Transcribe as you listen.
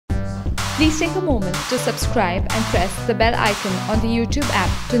Please take a moment to subscribe and press the bell icon on the YouTube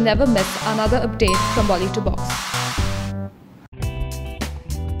app to never miss another update from Bolly to Box.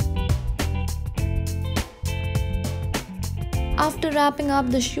 After wrapping up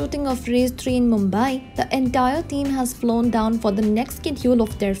the shooting of Race 3 in Mumbai, the entire team has flown down for the next schedule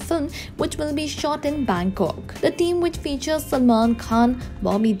of their film, which will be shot in Bangkok. The team, which features Salman Khan,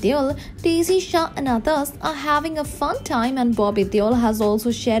 Bobby Deol, Daisy Shah and others, are having a fun time, and Bobby Deol has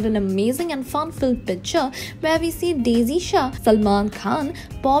also shared an amazing and fun-filled picture where we see Daisy Shah, Salman Khan,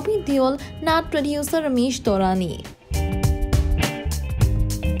 Bobby Deol and producer Ramesh Taurani.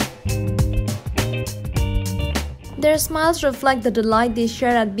 Their smiles reflect the delight they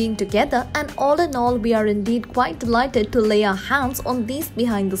share at being together, and all in all, we are indeed quite delighted to lay our hands on these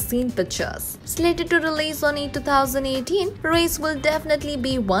behind-the-scene pictures. Slated to release on 2018, Race will definitely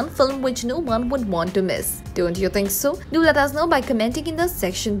be one film which no one would want to miss. Don't you think so? Do let us know by commenting in the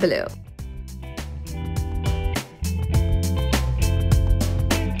section below.